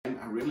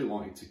really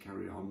wanted to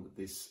carry on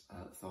this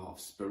thought of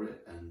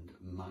spirit and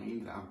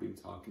mind that I've been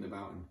talking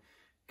about and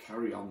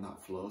carry on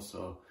that flow.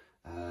 So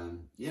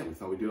yeah, we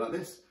thought we'd do like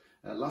this.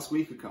 Last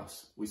week, of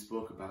course, we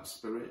spoke about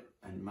spirit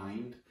and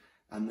mind,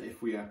 and that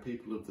if we are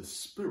people of the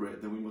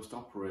spirit, then we must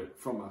operate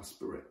from our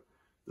spirit,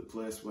 the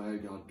place where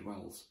God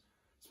dwells.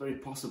 It's very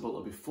possible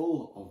to be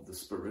full of the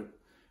spirit,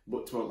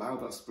 but to allow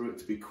that spirit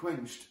to be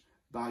quenched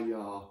by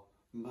your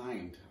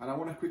mind. And I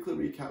want to quickly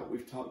recap what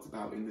we've talked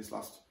about in this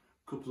last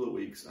couple of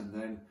weeks, and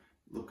then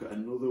look at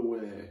another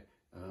way,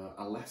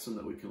 a lesson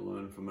that we can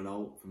learn from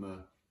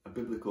a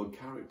biblical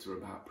character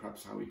about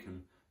perhaps how we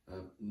can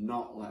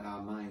not let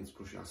our minds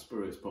crush our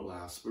spirits, but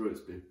let our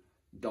spirits be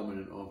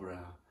dominant over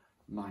our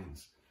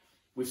minds.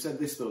 We've said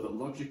this though, that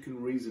logic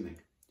and reasoning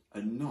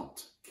are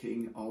not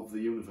king of the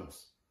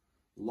universe.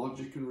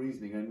 Logic and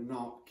reasoning are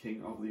not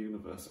king of the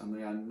universe, and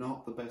they are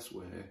not the best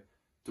way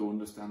to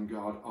understand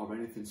God or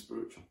anything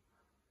spiritual.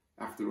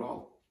 After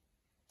all,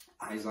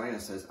 Isaiah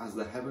says, as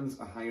the heavens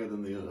are higher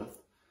than the earth,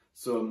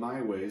 so are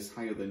my ways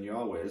higher than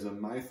your ways, and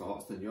my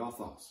thoughts than your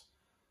thoughts.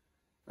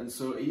 And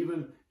so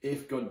even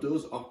if God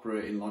does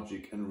operate in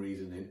logic and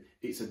reasoning,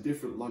 it's a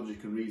different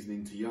logic and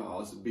reasoning to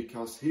yours,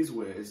 because his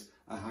ways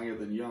are higher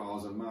than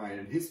yours and mine,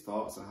 and his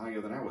thoughts are higher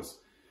than ours.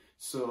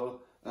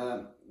 So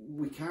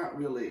we can't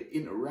really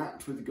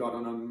interact with God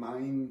on a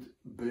mind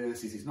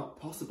basis. It's not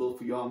possible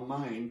for your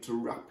mind to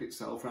wrap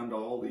itself around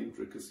all the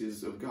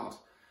intricacies of God.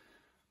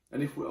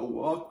 And if we're to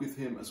walk with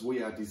him as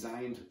we are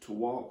designed to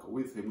walk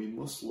with him, we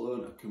must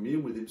learn to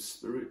commune with him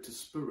spirit to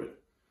spirit,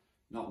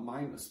 not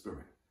mind to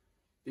spirit.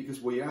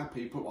 Because we are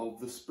people of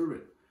the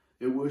spirit,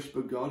 who worship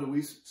a God who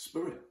is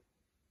spirit.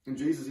 And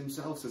Jesus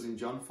himself says in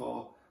John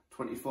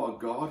 4:24,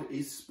 God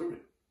is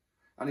spirit,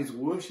 and his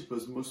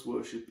worshippers must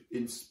worship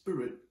in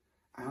spirit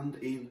and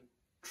in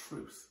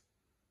truth.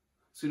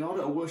 So in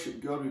order to worship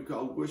God, we've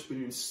got to worship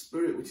him in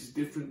spirit, which is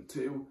different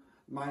to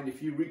mind.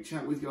 If you reach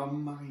out with your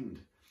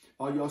mind,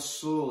 or your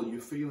soul and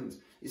your feelings,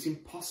 it's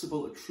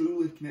impossible to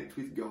truly connect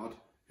with God,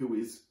 who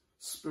is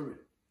spirit.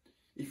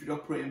 If you're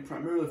operating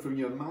primarily from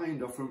your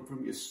mind or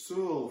from your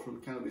soul,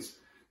 from kind of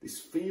this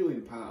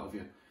feeling part of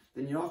you,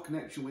 then your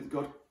connection with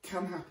God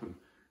can happen,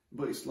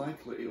 but it's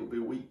likely it'll be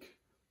weak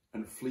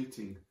and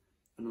fleeting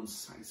and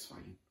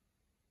unsatisfying.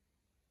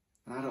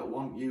 And I don't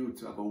want you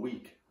to have a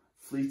weak,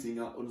 fleeting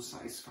or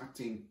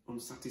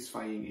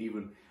unsatisfying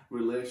even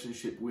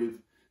relationship with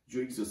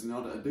Jesus. In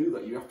order to do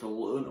that, you have to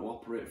learn to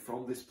operate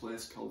from this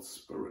place called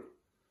spirit.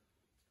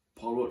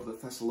 Paul wrote to the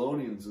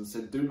Thessalonians and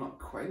said, do not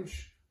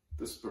quench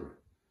the spirit.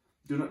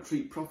 Do not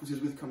treat prophecies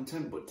with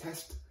contempt, but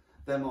test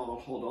them all,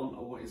 hold on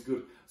to what is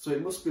good. So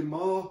it must be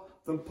more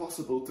than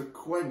possible to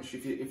quench.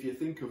 If you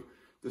think of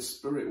the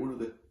spirit, one of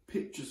the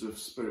pictures of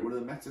spirit, one of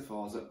the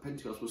metaphors at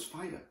Pentecost was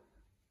fire.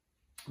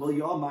 Well,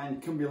 your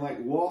mind can be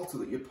like water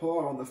that you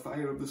pour on the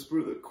fire of the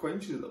spirit that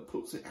quenches it, that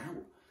puts it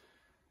out.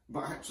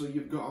 But actually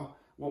you've got to,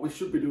 what we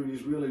should be doing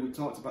is really, we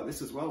talked about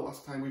this as well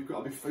last time, we've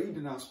got to be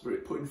feeding our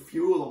spirit, putting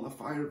fuel on the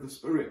fire of the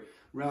spirit,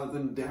 rather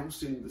than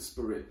dousing the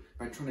spirit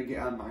by trying to get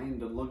our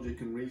mind and logic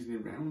and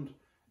reasoning around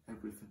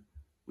everything.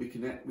 We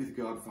connect with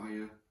God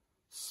via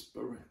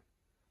spirit.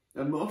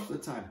 And most of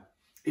the time,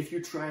 if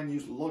you try and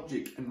use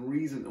logic and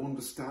reason to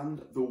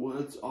understand the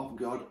words of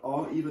God,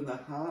 or even the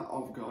heart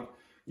of God,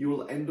 you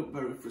will end up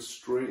very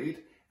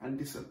frustrated and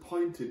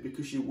disappointed,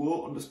 because you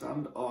won't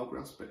understand or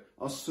grasp it,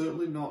 or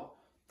certainly not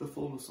the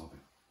fullness of it.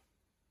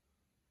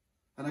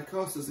 And of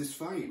course, there's this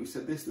fight. We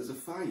said this, there's a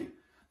fight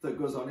that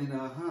goes on in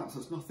our hearts.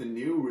 It's nothing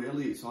new,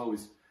 really. It's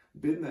always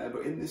been there.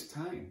 But in this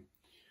time,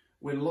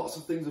 when lots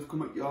of things have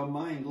come at your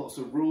mind, lots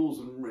of rules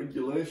and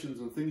regulations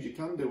and things you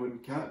can do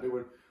and can't do,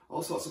 and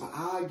all sorts of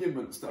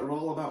arguments that are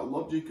all about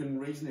logic and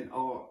reasoning,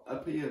 or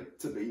appear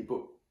to be,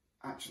 but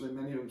actually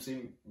many of them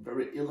seem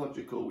very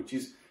illogical, which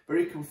is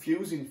very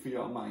confusing for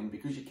your mind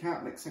because you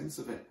can't make sense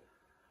of it.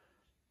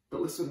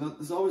 But listen,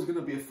 there's always going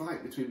to be a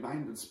fight between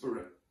mind and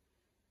spirit.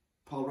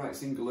 Paul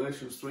writes in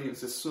Galatians 3 and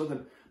says, so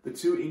then the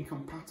two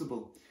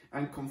incompatible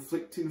and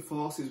conflicting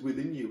forces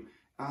within you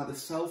are the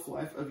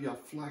self-life of your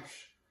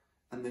flesh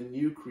and the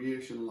new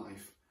creation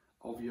life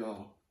of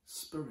your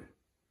spirit.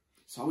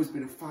 It's always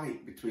been a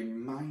fight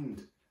between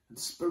mind and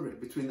spirit,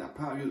 between that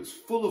part of you that's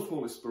full of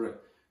Holy Spirit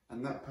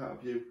and that part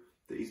of you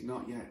that is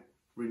not yet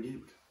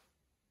renewed.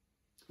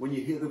 When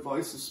you hear the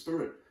voice of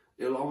spirit,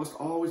 it'll almost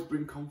always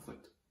bring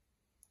conflict,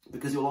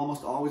 because you'll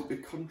almost always be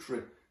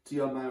contrary to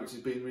your mind, which is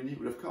being renewed.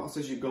 But of course,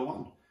 as you go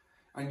on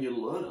and you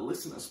learn to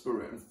listen to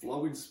spirit and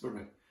flow in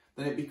spirit,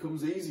 then it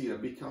becomes easier,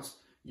 because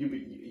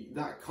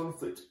that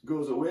conflict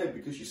goes away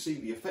because you see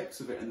the effects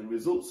of it and the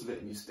results of it,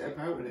 and you step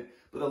out in it.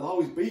 But there'll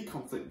always be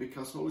conflict,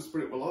 because Holy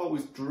Spirit will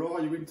always draw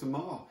you into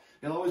more.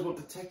 He'll always want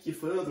to take you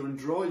further and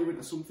draw you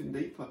into something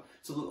deeper.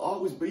 So there'll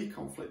always be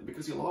conflict,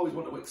 because he'll always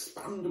want to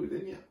expand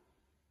within you.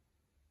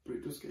 But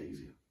it does get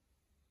easier.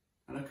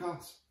 And of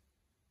course,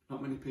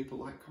 not many people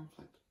like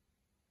conflict.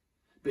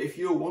 But if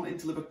you're wanting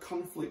to live a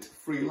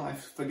conflict-free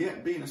life,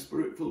 forget being a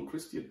spirit-filled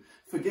Christian.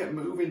 Forget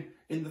moving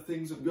in the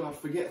things of God.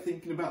 Forget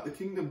thinking about the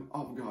kingdom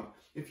of God.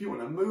 If you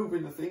want to move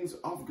in the things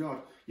of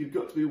God, you've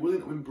got to be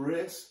willing to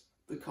embrace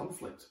the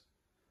conflict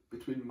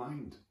between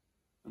mind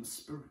and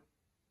spirit.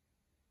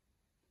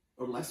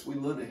 Unless we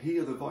learn to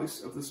hear the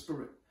voice of the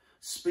Spirit,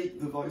 speak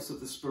the voice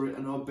of the Spirit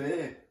and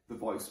obey the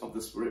voice of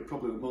the Spirit,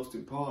 probably the most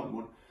important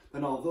one,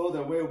 then although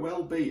there may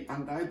well be,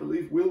 and I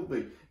believe will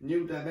be,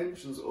 new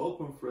dimensions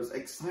open for us,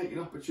 exciting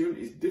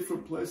opportunities,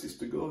 different places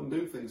to go and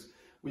do things,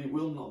 we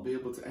will not be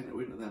able to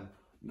enter into them,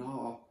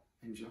 nor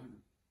enjoy them.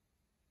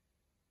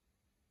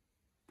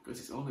 Because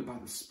it's only by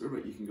the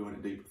Spirit you can go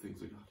into deeper things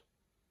with God.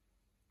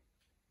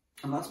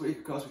 And last week,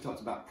 of course, we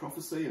talked about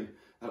prophecy, and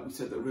we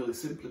said that really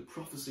simply,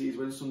 prophecy is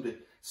when somebody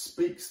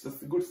speaks the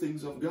good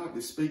things of God. They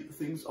speak the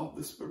things of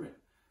the Spirit.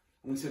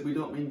 And we said we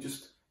don't mean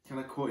just kind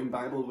of quoting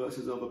Bible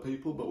verses over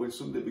people, but when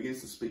somebody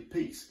begins to speak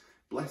peace,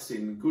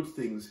 blessing, good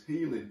things,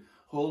 healing,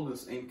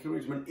 wholeness,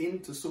 encouragement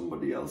into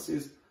somebody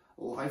else's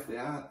life, they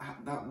are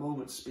at that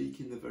moment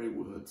speaking the very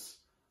words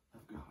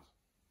of God.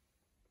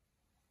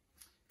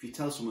 If you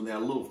tell someone they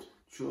are loved,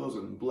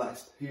 chosen,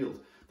 blessed, healed,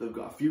 they've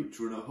got a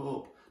future and a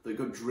hope, they've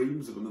got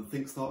dreams of them and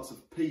thinks thoughts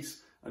of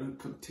peace, and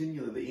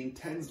continually that he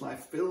intends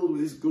life filled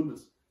with his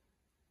goodness,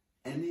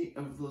 any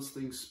of those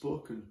things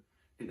spoken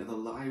into the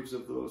lives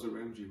of those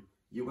around you,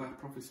 you are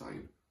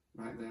prophesying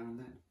right there and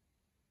then.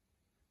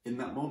 In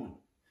that moment,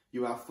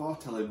 you are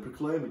foretelling,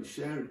 proclaiming,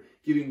 sharing,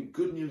 giving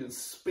good news and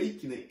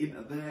speaking it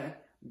into their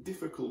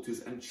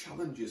difficulties and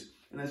challenges.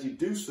 And as you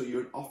do so,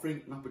 you're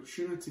offering an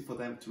opportunity for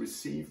them to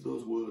receive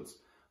those words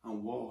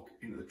and walk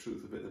into the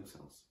truth of it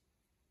themselves.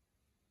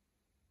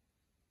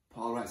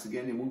 Paul writes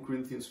again in 1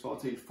 Corinthians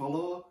 14,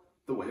 follow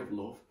the way of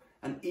love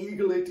and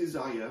eagerly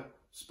desire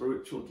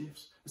spiritual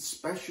gifts,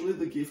 especially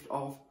the gift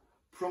of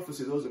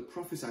prophecy. Those that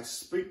prophesy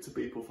speak to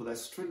people for their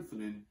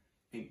strengthening,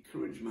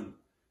 encouragement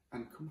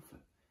and comfort.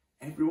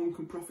 Everyone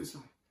can prophesy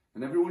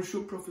and everyone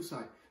should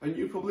prophesy, and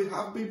you probably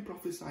have been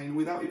prophesying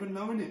without even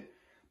knowing it,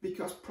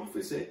 because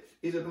prophecy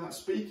is about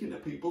speaking to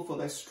people for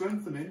their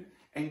strengthening,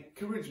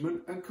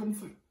 encouragement and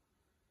comfort.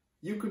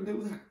 You can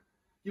do that.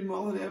 You're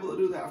more than able to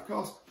do that. Of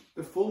course,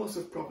 the fullness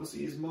of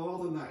prophecy is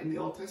more than that. In the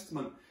Old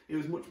Testament, it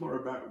was much more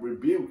about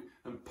rebuke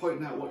and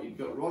pointing out what you'd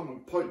got wrong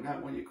and pointing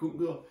out when you couldn't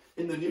go.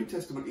 In the New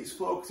Testament, its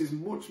focus is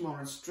much more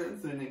on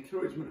strengthening,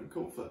 encouragement and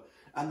comfort.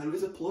 And there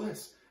is a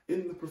place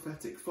in the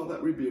prophetic for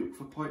that rebuke,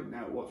 for pointing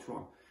out what's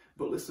wrong.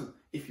 But listen,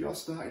 if you're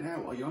starting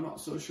out or you're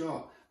not so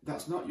sure,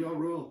 that's not your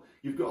role.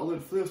 You've got to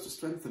learn first to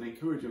strengthen,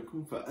 encourage and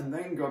comfort, and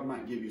then God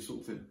might give you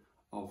something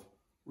of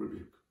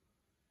rebuke.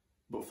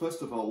 But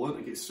first of all, learn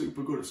to get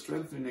super good at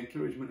strengthening,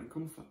 encouragement and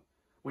comfort.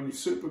 When you're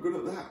super good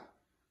at that,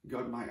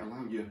 God might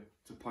allow you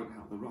to point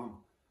out the wrong.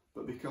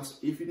 But because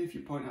even if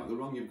you point out the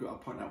wrong, you've got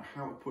to point out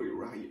how to put it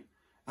right.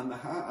 And the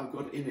heart of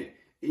God in it,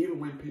 even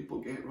when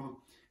people get it wrong,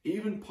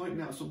 even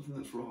pointing out something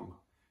that's wrong,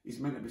 is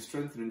meant to be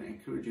strengthening,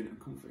 encouraging and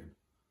comforting.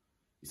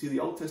 You see,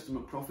 the Old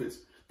Testament prophets,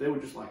 they were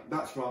just like,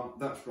 that's wrong,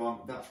 that's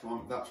wrong, that's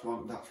wrong, that's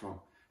wrong, that's wrong.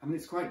 I mean,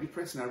 it's quite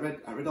depressing. I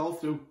read all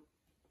through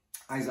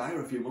Isaiah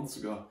a few months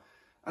ago,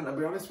 and I'll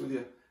be honest with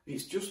you,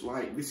 it's just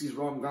like, this is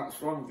wrong,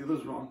 that's wrong, the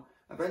other's wrong.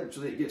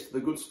 Eventually it gets to the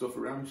good stuff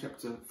around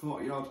chapter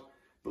 40 odd,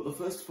 but the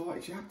first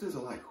 40 chapters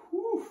are like,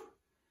 whew,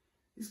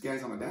 this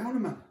guy's on a downer,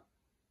 man.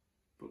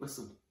 But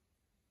listen,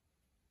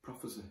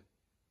 prophecy,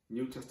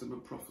 New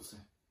Testament prophecy,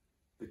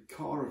 the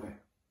core of it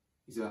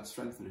is about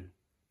strengthening,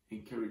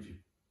 encouraging,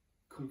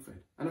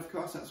 comfort. And of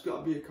course that's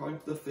got to be according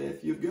to the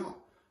faith you've got.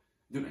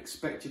 He doesn't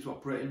expect you to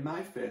operate in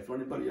my faith or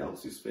anybody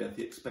else's faith.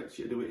 He expects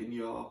you to do it in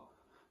your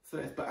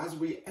faith. But as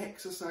we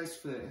exercise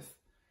faith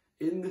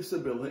in this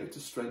ability to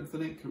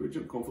strengthen, encourage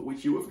and comfort,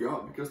 which you have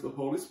got because the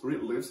Holy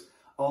Spirit lives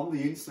on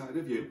the inside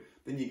of you,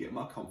 then you get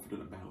more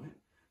confident about it.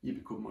 You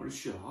become more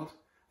assured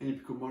and you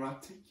become more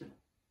articulate.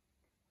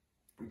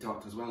 We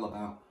talked as well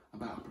about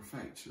a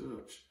prophetic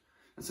church.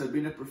 And so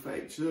being a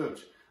prophetic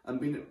church and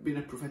being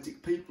a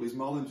prophetic people is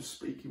more than just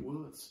speaking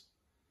words.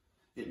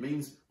 It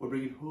means we're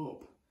bringing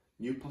hope,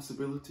 new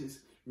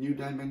possibilities, new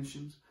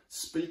dimensions,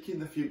 speaking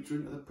the future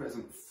into the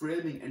present,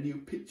 framing a new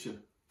picture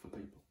for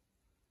people.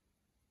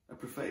 A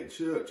prophetic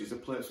church is a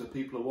place where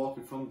people are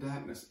walking from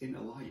darkness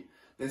into light.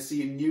 They're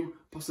seeing new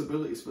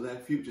possibilities for their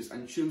futures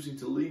and choosing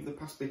to leave the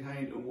past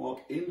behind and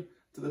walk into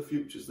the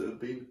futures that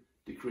have been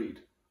decreed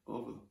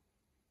over them.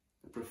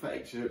 A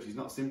prophetic church is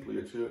not simply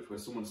a church where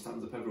someone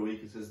stands up every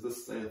week and says,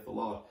 "Thus saith the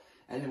Lord."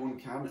 Anyone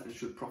can and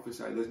should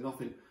prophesy. There's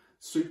nothing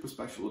super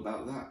special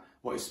about that.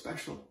 What is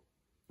special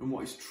and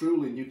what is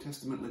truly New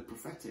Testamentally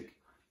prophetic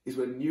is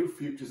when new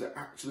futures are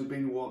actually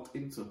being walked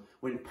into,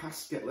 when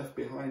pasts get left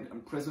behind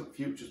and present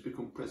futures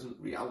become present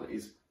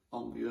realities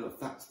on the earth.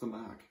 That's the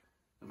mark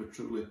of a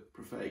truly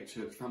prophetic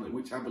church family,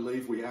 which I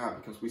believe we are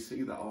because we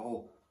see that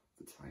all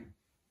the time.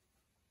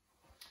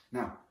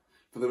 Now,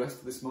 for the rest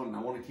of this morning,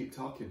 I want to keep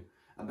talking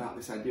about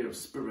this idea of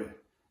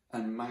spirit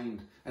and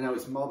mind, and how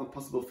it's more than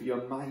possible for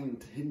your mind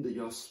to hinder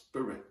your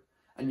spirit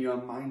and your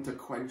mind to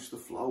quench the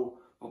flow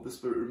of the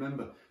Spirit.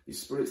 Remember, your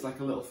spirit's like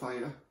a little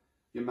fire.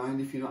 Your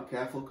mind, if you're not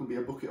careful, can be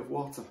a bucket of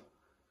water.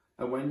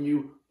 And when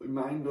your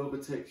mind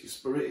overtakes your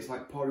spirit, it's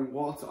like pouring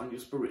water on your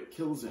spirit.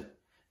 Kills it.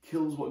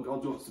 Kills what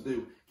God wants to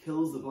do.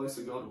 Kills the voice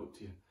of God up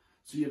to you.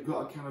 So you've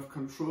got to kind of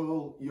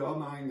control your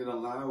mind and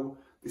allow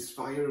this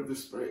fire of the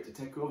Spirit to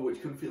take over,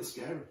 which can feel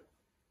scary.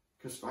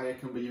 Because fire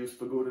can be used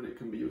for good and it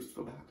can be used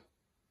for bad.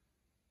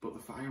 But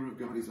the fire of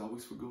God is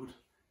always for good.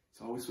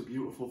 It's always for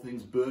beautiful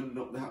things, burning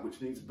up that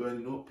which needs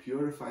burning up,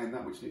 purifying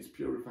that which needs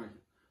purifying.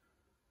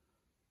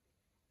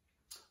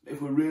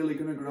 If we're really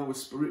going to grow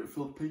as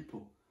Spirit-filled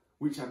people,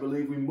 which I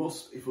believe we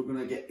must if we're going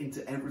to get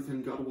into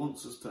everything God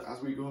wants us to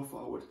as we go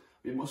forward,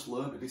 we must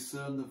learn to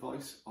discern the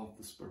voice of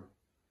the Spirit.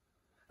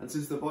 And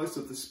since the voice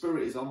of the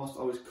Spirit is almost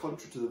always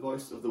contrary to the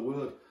voice of the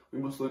Word, we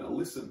must learn to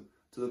listen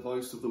to the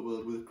voice of the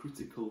Word with a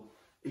critical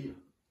ear.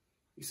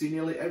 You see,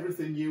 nearly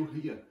everything you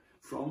hear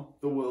from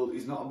the world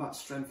is not about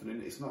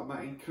strengthening, it's not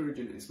about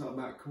encouraging, it's not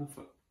about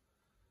comfort.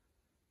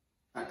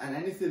 And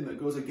anything that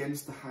goes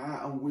against the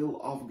heart and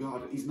will of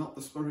God is not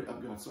the Spirit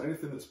of God. So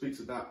anything that speaks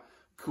about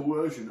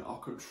coercion or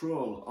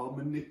control or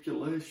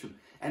manipulation,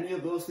 any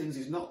of those things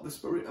is not the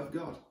Spirit of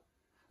God.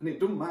 And it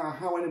doesn't matter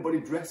how anybody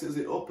dresses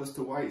it up as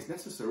to why it's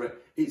necessary,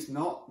 it's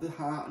not the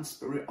heart and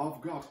spirit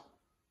of God.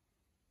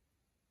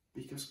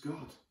 Because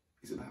God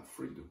is about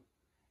freedom.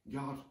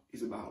 God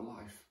is about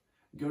life.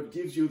 God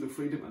gives you the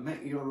freedom to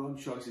make your own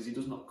choices. He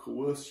does not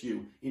coerce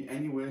you in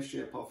any way,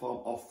 shape or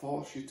form or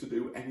force you to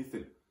do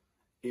anything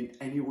in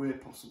any way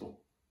possible.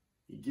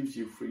 He gives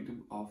you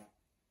freedom of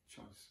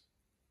choice.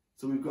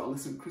 So we've got to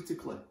listen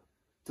critically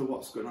to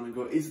what's going on and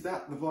go, is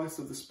that the voice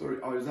of the Spirit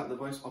or is that the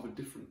voice of a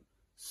different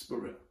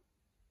spirit?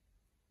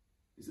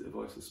 Is it the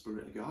voice of the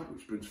Spirit of God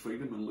which brings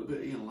freedom and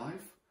liberty and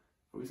life?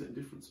 Or is it a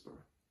different spirit?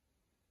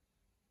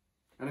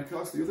 And of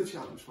course the other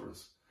challenge for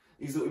us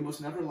is that we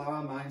must never allow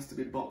our minds to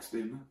be boxed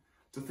in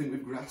to think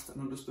we've grasped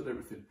and understood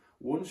everything.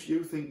 Once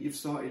you think you've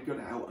sorted God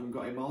out and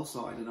got him all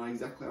sorted and know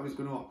exactly how he's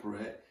going to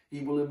operate,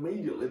 he will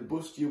immediately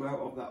bust you out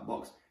of that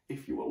box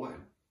if you allow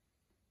him.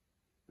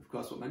 Of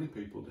course, what many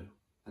people do,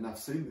 and I've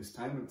seen this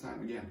time and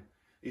time again,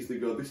 is they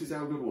go, this is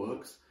how God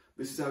works,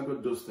 this is how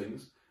God does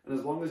things, and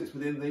as long as it's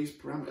within these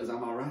parameters,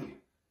 I'm alright.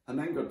 And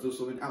then God does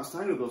something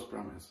outside of those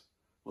parameters.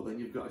 Well, then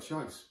you've got a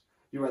choice.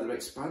 You either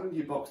expand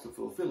your box to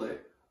fulfill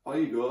it, or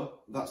you go,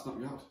 that's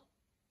not God.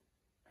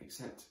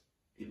 Except,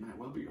 it might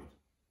well be God.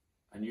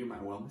 And you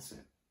might well miss it.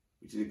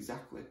 Which is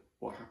exactly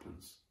what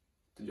happens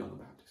to John the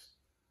Baptist.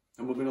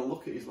 And we're going to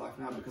look at his life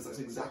now because that's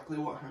exactly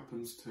what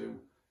happens to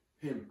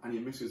him. And he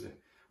misses it.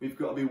 We've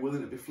got to be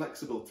willing to be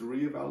flexible, to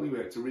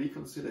reevaluate, to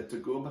reconsider, to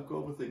go back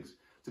over things,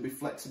 to be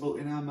flexible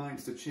in our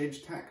minds, to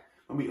change tack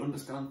when we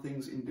understand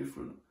things in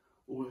different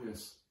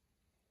ways.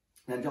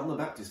 Now, John the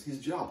Baptist, his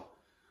job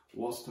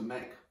was to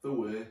make the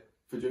way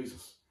for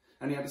Jesus.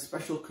 And he had a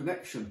special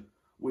connection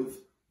with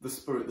the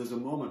Spirit. There's a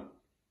moment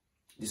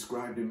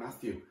described in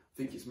Matthew, I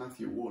think it's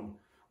Matthew 1,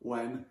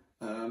 when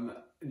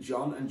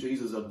John and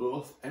Jesus are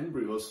both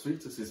embryos,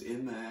 fetuses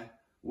in their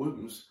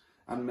wombs.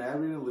 And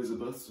Mary and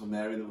Elizabeth, so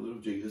Mary the mother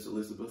of Jesus,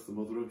 Elizabeth the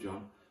mother of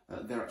John,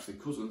 they're actually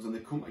cousins, and they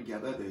come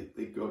together,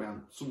 they go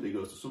down, somebody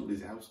goes to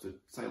somebody's house to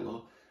say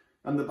hello.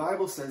 And the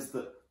Bible says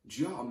that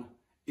John,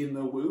 in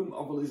the womb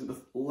of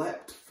Elizabeth,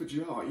 leapt for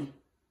joy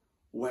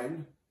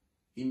when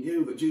he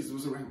knew that Jesus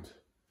was around.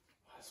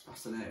 It's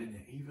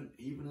fascinating, isn't it?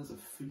 Even as a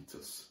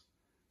fetus,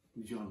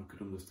 John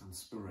could understand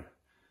spirit.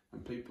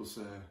 And people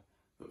say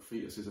that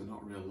fetuses are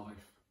not real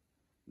life.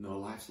 No,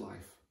 life's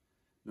life.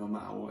 No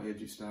matter what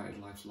age you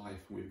started, life's life.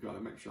 And we've got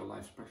to make sure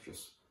life's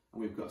precious.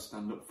 And we've got to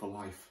stand up for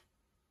life.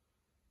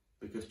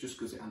 Because just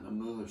because it hasn't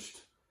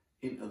emerged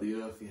into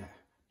the earth yet,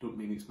 doesn't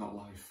mean it's not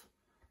life.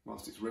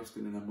 Whilst it's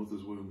resting in a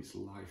mother's womb, it's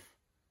life.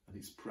 And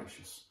it's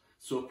precious.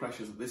 So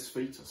precious that this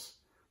fetus,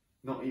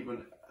 not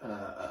even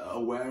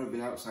aware of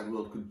the outside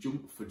world, could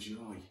jump for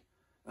joy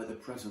at the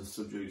presence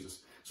of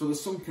Jesus. So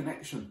there's some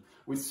connection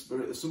with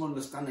spirit, there's some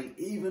understanding.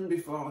 Even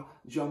before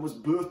John was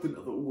birthed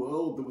into the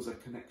world, there was a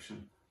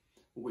connection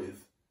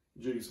with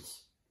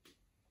Jesus.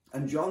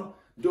 And John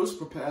does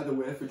prepare the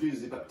way for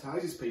Jesus. He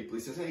baptizes people.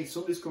 He says, hey,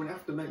 somebody's coming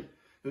after me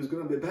who's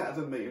going to be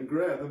better than me and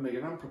greater than me,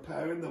 and I'm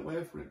preparing the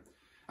way for him.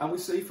 And we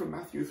see from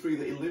Matthew 3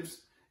 that he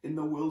lives in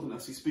the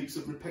wilderness. He speaks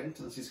of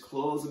repentance. His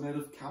clothes are made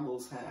of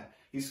camel's hair.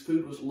 His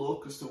food was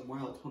locusts and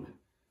wild honey.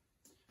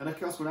 And of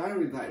course, when I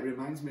read that, it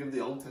reminds me of the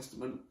Old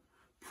Testament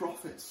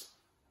prophets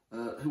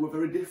who were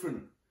very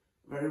different,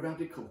 very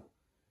radical.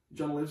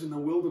 John lives in the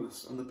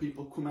wilderness and the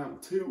people come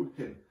out to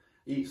him.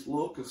 He eats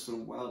locusts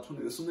and wild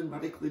honey. There's something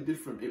radically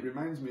different. It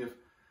reminds me of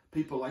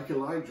people like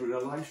Elijah and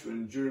Elisha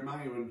and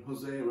Jeremiah and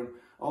Hosea and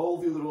all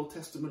the other Old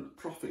Testament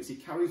prophets. He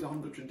carries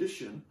on the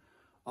tradition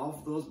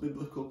of those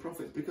biblical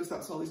prophets because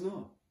that's all he's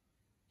known.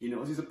 He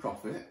knows he's a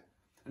prophet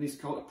and he's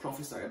called to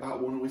prophesy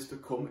about one who is to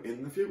come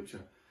in the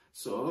future.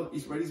 So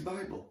he's read his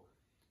Bible,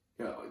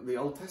 the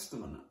Old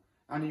Testament,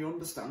 and he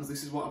understands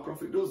this is what a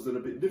prophet does. They're a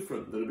bit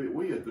different, they're a bit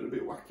weird, they're a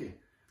bit wacky.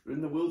 They're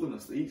in the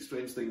wilderness, they eat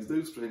strange things,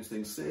 do strange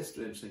things, say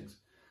strange things.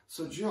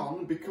 So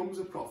John becomes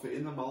a prophet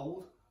in the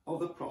mould of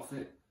the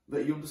prophet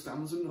that he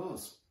understands and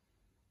knows.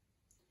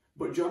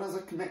 But John has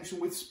a connection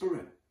with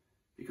spirit,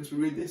 because we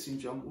read this in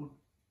John 1.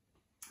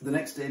 The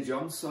next day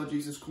John saw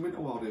Jesus coming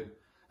toward him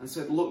and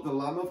said, look, the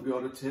Lamb of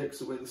God who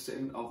takes away the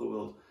sin of the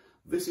world.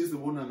 This is the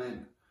one I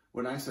meant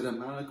when I said, a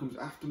man who comes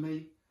after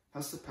me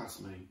has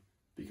surpassed me,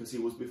 because he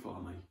was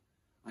before me.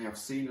 I have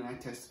seen and I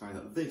testify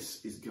that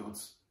this is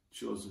God's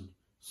chosen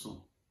Son.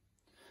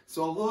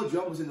 So although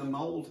John was in the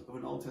mould of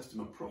an Old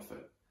Testament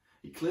prophet,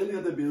 he clearly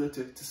had the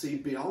ability to see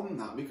beyond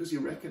that because he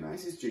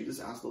recognises Jesus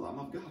as the Lamb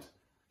of God.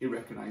 He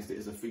recognised it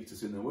as a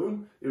fetus in the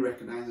womb. He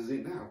recognises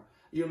it now.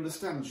 He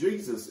understands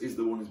Jesus is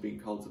the one who's being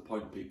called to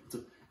point people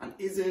to, and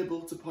is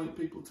able to point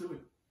people to him.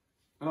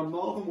 And on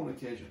more than one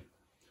occasion,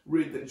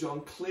 read that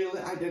John clearly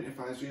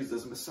identifies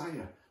Jesus as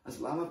Messiah,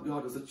 as Lamb of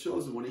God, as the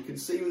chosen one. He can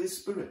see with his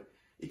spirit.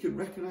 He can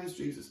recognise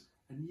Jesus.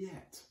 And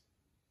yet,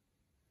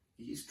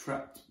 he is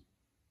trapped.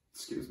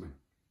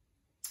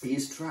 He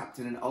is trapped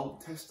in an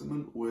Old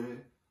Testament way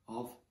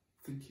of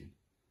thinking.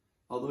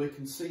 Although he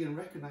can see and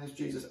recognise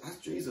Jesus as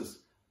Jesus,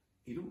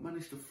 he don't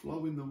manage to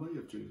flow in the way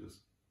of Jesus.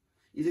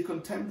 He's a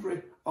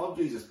contemporary of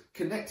Jesus,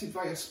 connected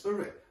via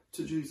spirit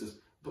to Jesus,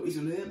 but he's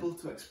unable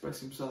to express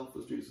himself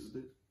as Jesus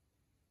did.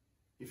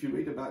 If you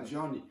read about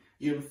John,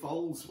 he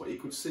unfolds what he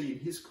could see in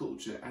his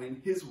culture and in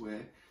his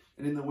way,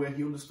 and in the way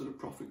he understood a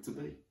prophet to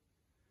be.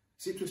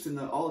 It's interesting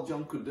that all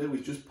John could do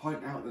is just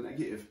point out the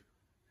negative.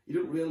 He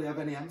didn't really have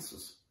any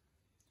answers.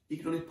 He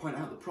could only point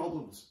out the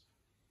problems.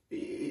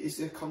 It's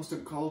a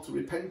constant call to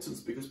repentance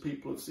because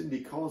people have sinned.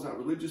 He calls out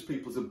religious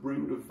people as a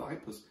brood of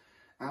vipers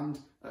and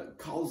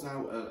calls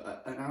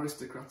out an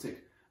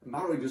aristocratic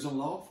marriage as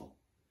unlawful.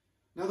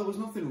 Now, there was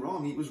nothing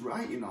wrong. He was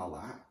right in all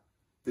that.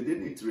 They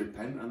did need to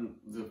repent, and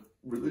the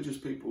religious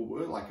people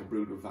were like a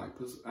brood of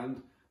vipers,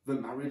 and the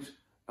marriage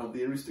of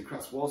the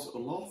aristocrats was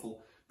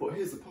unlawful. But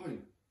here's the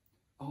point.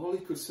 All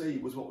he could see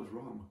was what was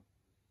wrong.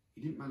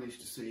 He didn't manage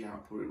to see how to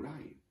put it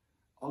right,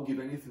 or give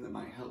anything that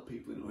might help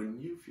people into a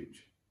new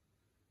future.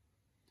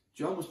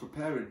 John was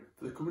preparing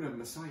for the coming of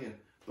Messiah,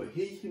 but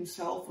he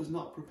himself was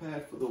not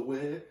prepared for the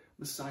way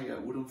Messiah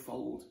would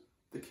unfold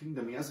the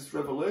kingdom. He has this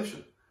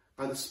revelation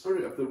by the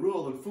spirit of the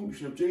role and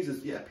function of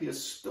Jesus, yet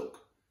appears stuck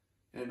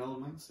in an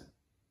old mindset.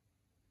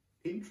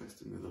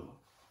 Interestingly though,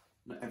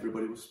 not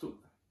everybody was stuck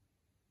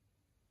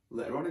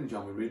there. Later on in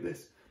John we read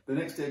this. The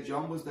next day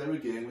John was there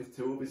again with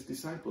two of his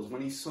disciples.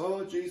 When he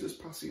saw Jesus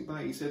passing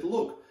by, he said,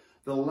 "Look,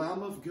 the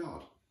Lamb of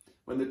God."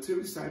 When the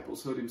two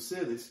disciples heard him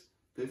say this,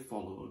 they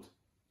followed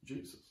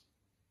Jesus.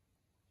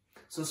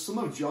 So some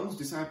of John's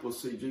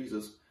disciples see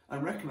Jesus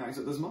and recognise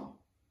that there's more.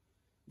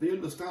 They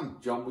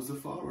understand John was the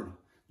forerunner.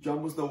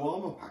 John was the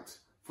warm-up act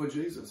for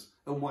Jesus.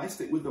 And why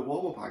stick with the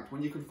warm-up act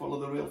when you can follow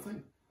the real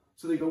thing?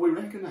 So they go, we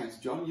recognise,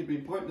 John, you've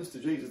been pointing us to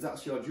Jesus,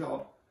 that's your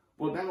job.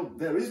 Well, now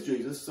there is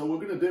Jesus, so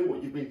we're going to do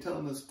what you've been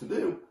telling us to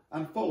do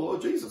and follow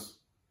Jesus.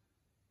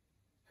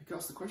 I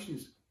guess the question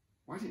is,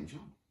 why didn't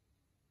John?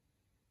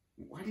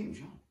 Why didn't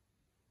John?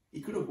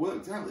 He could have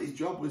worked out that his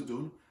job was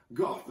done,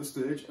 got off the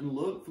stage and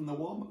learnt from the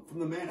warm-up, from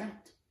the main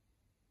act.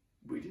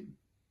 But he didn't.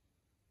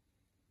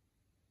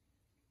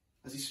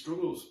 As he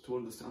struggles to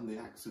understand the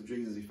acts of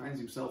Jesus, he finds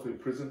himself in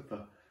prison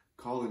for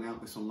calling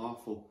out this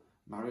unlawful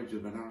marriage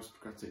of an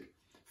aristocratic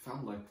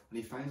family, and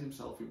he finds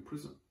himself in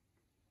prison.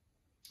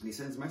 And he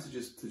sends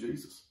messages to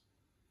Jesus.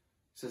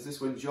 He says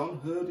this, when John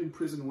heard in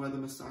prison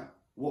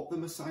what the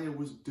Messiah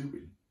was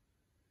doing,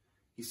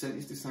 he sent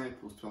his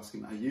disciples to ask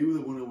him, are you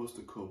the one who was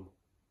to come,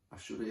 or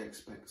should I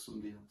expect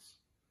somebody else?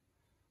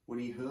 When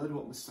he heard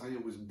what Messiah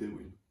was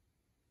doing,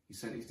 he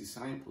sent his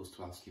disciples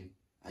to ask him,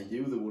 are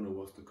you the one who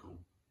was to come,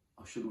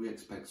 or should we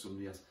expect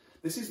somebody else?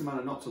 This is the man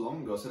who not too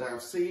long ago said, I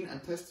have seen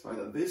and testified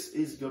that this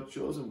is God's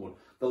chosen one,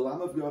 the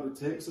Lamb of God who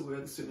takes away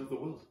the sin of the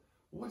world.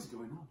 What is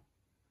going on?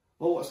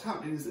 Well, what's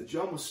happening is that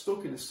John was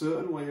stuck in a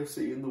certain way of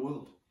seeing the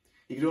world.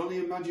 He could only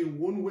imagine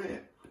one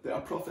way that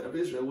a prophet of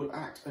Israel would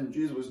act, and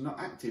Jesus was not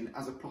acting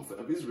as a prophet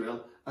of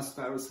Israel as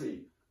far as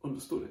he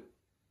understood it.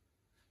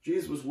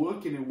 Jesus was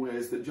working in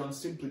ways that John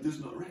simply does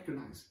not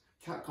recognise,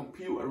 can't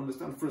compute or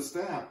understand. For a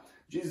start,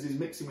 Jesus is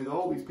mixing with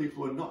all these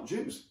people who are not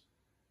Jews.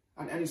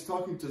 And he's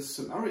talking to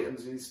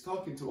Samaritans, and he's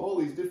talking to all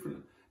these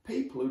different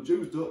people who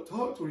Jews don't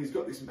talk to, and he's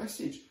got this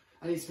message,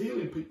 and he's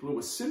healing people who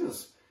are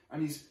sinners,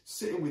 and he's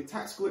sitting with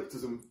tax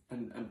collectors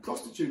and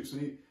prostitutes,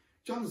 and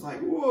John's like,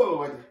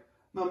 whoa,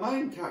 my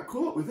mind can't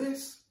cope with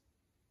this.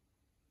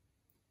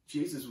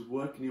 Jesus was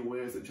working in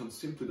ways that John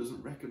simply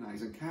doesn't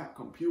recognise and can't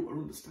compute or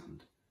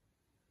understand.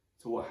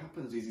 So what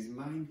happens is his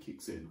mind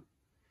kicks in,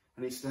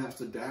 and he starts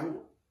to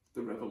doubt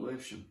the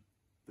revelation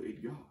that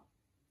he'd got.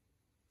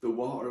 The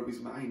water of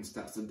his mind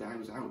starts to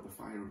douse out the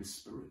fire of his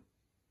spirit.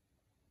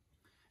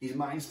 His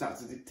mind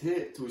starts to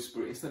dictate to his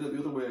spirit instead of the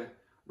other way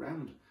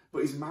round.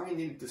 But his mind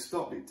needed to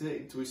stop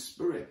dictating to his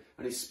spirit,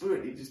 and his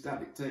spirit needed to start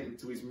dictating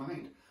to his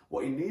mind.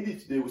 What he needed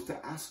to do was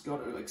to ask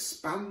God to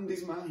expand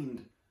his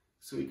mind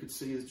so he could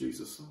see as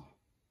Jesus saw.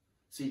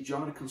 See,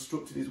 John had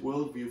constructed his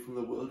worldview from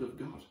the Word of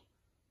God.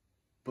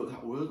 But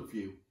that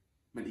worldview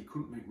meant he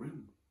couldn't make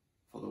room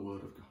for the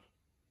Word of God.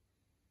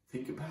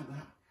 Think about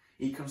that.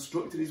 He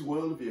constructed his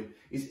worldview,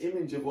 his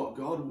image of what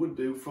God would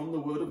do from the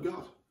Word of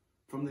God,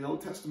 from the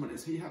Old Testament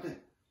as he had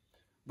it.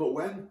 But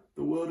when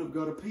the Word of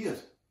God appeared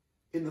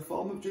in the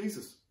form of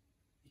Jesus,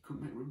 he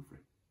couldn't make room for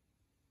it.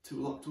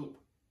 Too locked up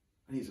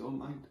in his own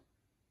mind.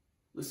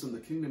 Listen, the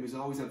kingdom is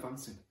always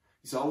advancing.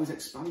 It's always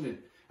expanding.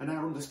 And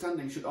our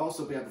understanding should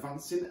also be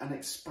advancing and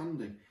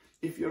expanding.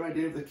 If your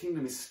idea of the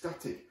kingdom is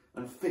static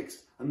and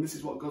fixed, and this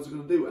is what God's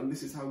going to do, and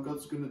this is how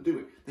God's going to do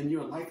it, then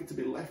you are likely to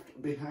be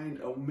left behind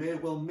and may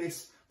well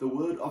miss the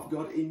word of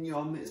God in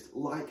your midst,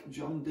 like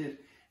John did,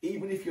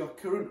 even if your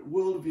current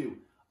worldview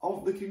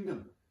of the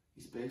kingdom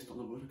is based on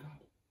the word of God.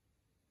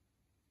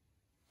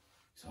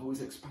 It's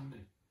always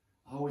expanding,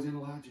 always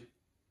enlarging.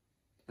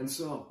 And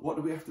so, what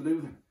do we have to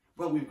do then?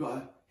 Well, we've got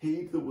to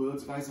heed the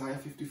words of Isaiah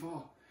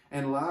 54.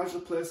 Enlarge the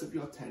place of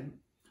your tent,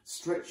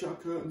 stretch your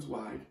curtains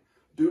wide,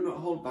 do not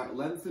hold back,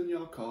 lengthen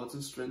your cords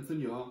and strengthen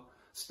your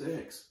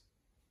stakes.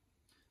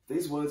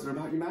 These words are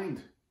about your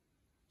mind.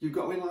 You've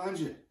got to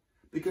enlarge it,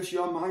 because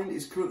your mind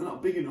is currently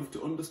not big enough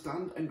to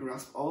understand and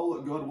grasp all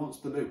that God wants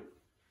to do.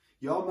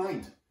 Your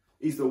mind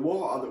is the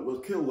water that will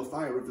kill the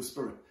fire of the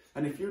Spirit.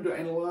 And if you don't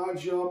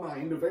enlarge your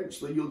mind,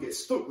 eventually you'll get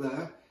stuck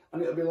there,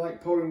 and it'll be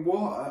like pouring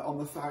water on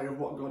the fire of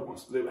what God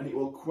wants to do, and it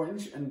will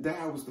quench and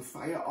douse the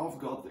fire of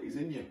God that is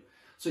in you.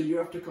 So you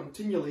have to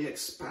continually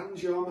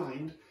expand your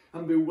mind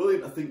and be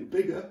willing to think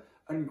bigger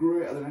and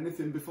greater than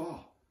anything before.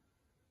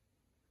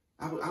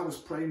 I was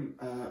praying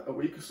a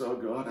week or so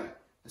ago at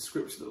a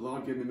scripture that the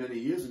Lord gave me many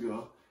years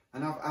ago,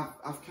 and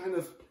I've kind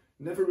of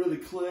never really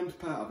claimed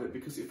part of it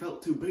because it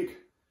felt too big.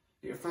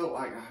 It felt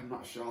like I'm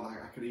not sure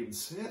that I could even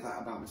say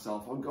that about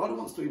myself, or God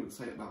wants to even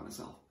say it about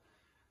myself.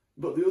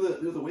 But the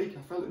other week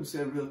I felt him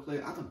say real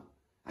clear, Adam,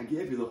 I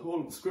gave you the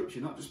whole of the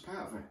scripture, not just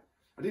part of it.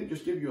 I didn't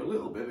just give you a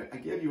little bit of it, I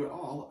gave you it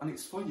all, and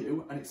it's for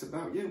you, and it's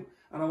about you.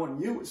 And I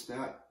want you to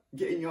start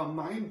getting your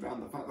mind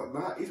around the fact that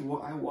that is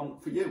what I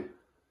want for you.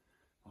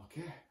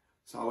 Okay,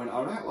 so I went,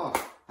 all right, Lord,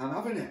 I'm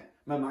having it.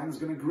 My mind's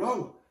going to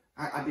grow.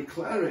 I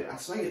declare it, I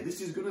say it,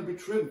 this is going to be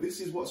true, this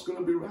is what's going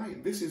to be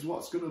right, this is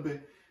what's going to be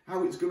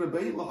how it's going to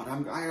be, Lord.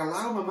 I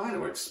allow my mind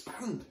to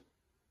expand.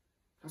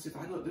 Because if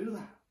I don't do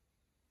that,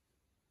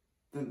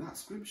 then that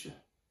scripture,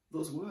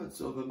 those words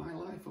over my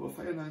life, over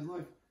Faye and I's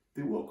life,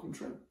 they won't come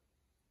true.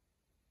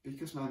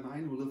 Because my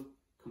mind will have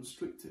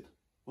constricted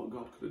what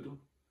God could have done.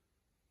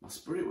 My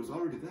spirit was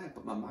already there,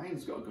 but my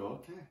mind's got to go,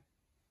 okay,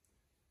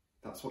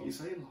 that's what you're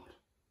saying, Lord.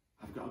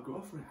 I've got to go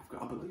for it. I've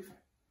got to believe it.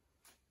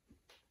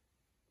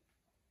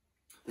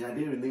 The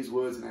idea in these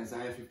words in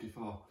Isaiah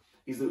 54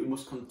 is that we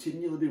must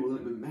continually be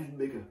willing to be made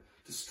bigger,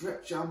 to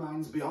stretch our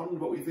minds beyond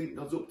what we think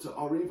God's up to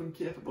or even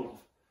capable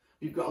of.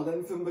 You've got to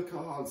lengthen the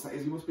cords. That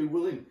is, you must be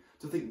willing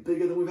to think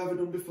bigger than we've ever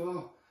done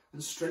before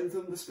and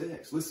strengthen the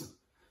stakes. Listen,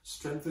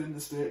 strengthening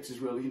the stakes is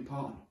really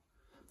important.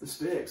 The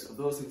stakes are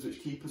those things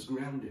which keep us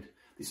grounded.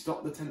 They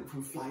stop the tent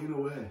from flying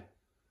away.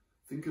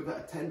 Think of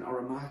a tent or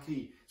a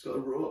marquee. It's got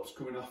the ropes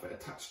coming off it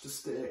attached to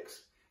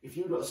stakes. If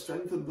you've got to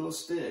strengthen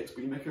those stakes,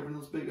 but you make everything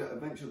else bigger,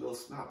 eventually they'll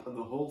snap and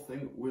the whole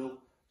thing will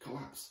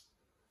collapse.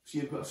 So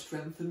you've got to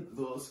strengthen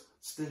those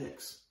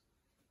stakes.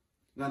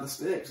 Now the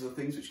stakes are the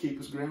things which keep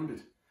us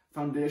grounded.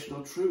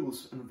 Foundational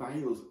truths and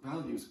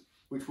values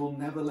which we'll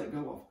never let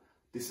go of.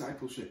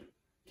 Discipleship,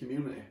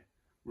 community,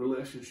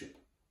 relationship,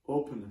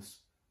 openness,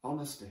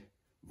 honesty,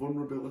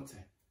 vulnerability,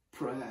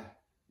 prayer,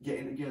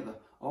 getting together.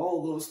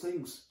 All those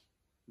things,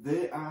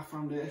 they are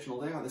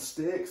foundational. They are the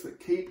stakes that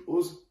keep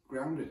us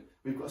grounded.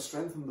 We've got to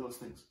strengthen those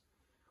things,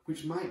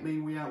 which might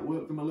mean we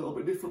outwork them a little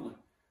bit differently.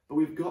 But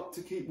we've got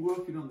to keep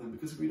working on them,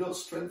 because if we don't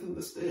strengthen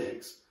the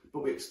stakes,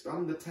 but we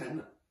expand the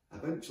tent,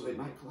 eventually it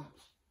might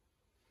collapse.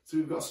 So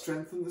we've got to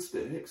strengthen the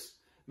stakes,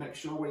 make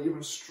sure we're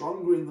even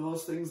stronger in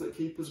those things that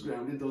keep us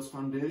grounded, those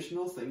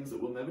foundational things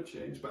that will never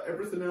change. But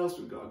everything else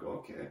we've got to go,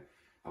 okay,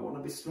 I want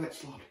to be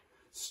stretched, Lord.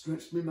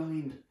 Stretch my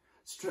mind.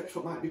 Stretch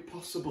what might be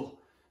possible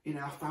in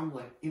our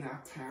family, in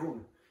our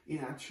town, in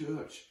our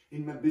church,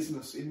 in my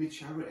business, in my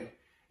charity,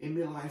 in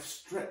my life.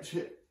 Stretch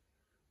it.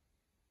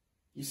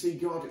 You see,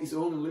 God is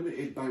only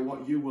limited by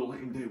what you will let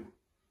him do.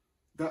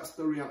 That's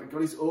the reality.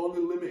 God is only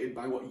limited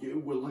by what you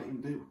will let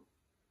him do.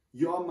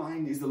 Your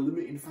mind is the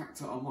limiting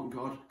factor on what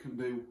God can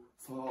do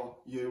for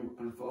you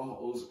and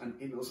for us and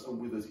in us and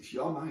with us. It's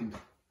your mind,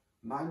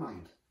 my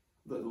mind,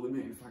 that are the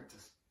limiting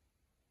factors.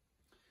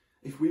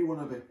 If we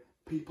want to be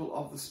people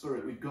of the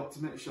Spirit, we've got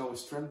to make sure we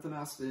strengthen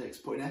our stakes,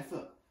 putting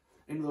effort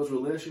into those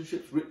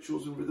relationships,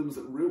 rituals and rhythms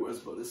that root us,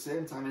 but at the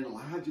same time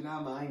enlarging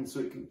our mind so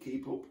it can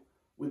keep up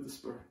with the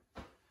Spirit.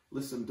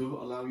 Listen, don't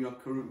allow your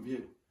current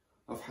view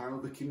of how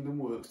the kingdom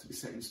works to be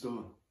set in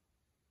stone.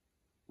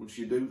 Once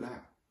you do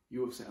that,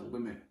 you have set a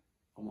limit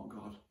on what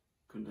God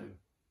can do.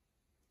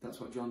 That's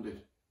what John did,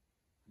 and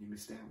he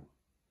missed out.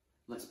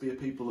 Let's be a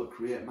people that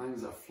create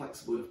minds that are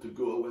flexible enough to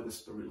go where the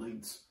Spirit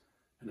leads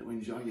and that we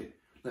enjoy it.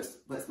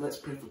 Let's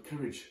pray for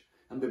courage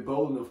and be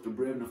bold enough to,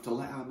 brave enough to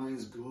let our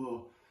minds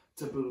go,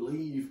 to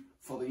believe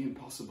for the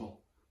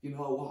impossible. You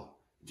know what?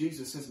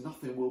 Jesus says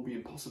nothing will be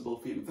impossible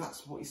for you.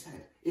 That's what he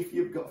said. If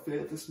you've got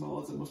faith as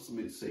small as a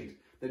mustard seed,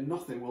 then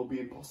nothing will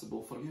be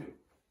impossible for you.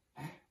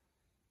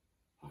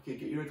 Okay,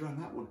 get your head around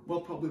that one.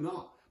 Well, probably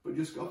not. But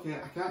just, okay,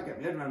 I can't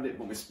get my head around it,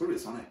 but my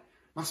spirit's on it.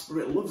 My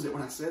spirit loves it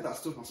when I say that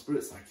stuff. My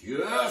spirit's like,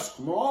 yes,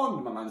 come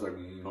on. My mind's like,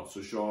 not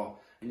so sure.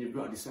 And you've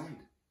got to decide.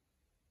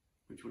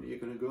 Which one are you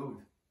going to go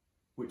with?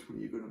 Which one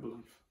are you going to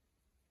believe?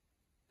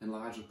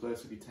 Enlarge the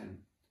place of your tent.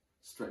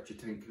 Stretch your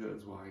tent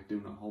curtains wide.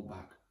 Do not hold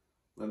back.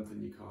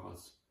 lengthen your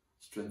cards,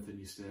 strengthen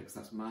your stakes.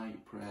 That's my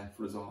prayer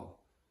for us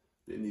all,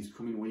 that in these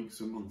coming weeks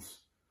and months,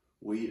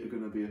 we are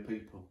going to be a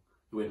people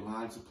who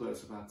enlarge the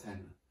place of our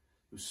tent,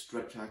 who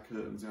stretch our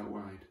curtains out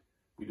wide.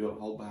 We don't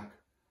hold back.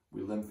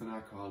 We lengthen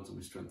our cards and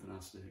we strengthen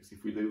our stakes.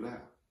 If we do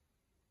that,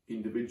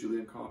 individually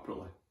and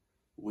corporately,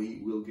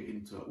 we will get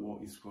into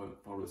what is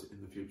for us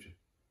in the future.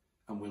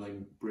 And we'll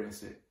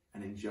embrace it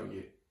and enjoy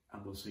it.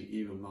 And we'll see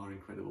even more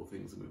incredible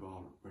things than we've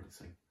already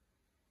seen.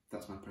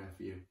 That's my prayer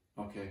for you.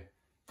 Okay.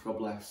 God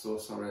bless. So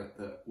sorry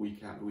that we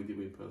can't be with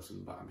you in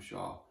person, but I'm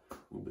sure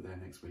we'll be there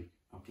next week.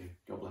 Okay.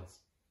 God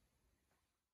bless.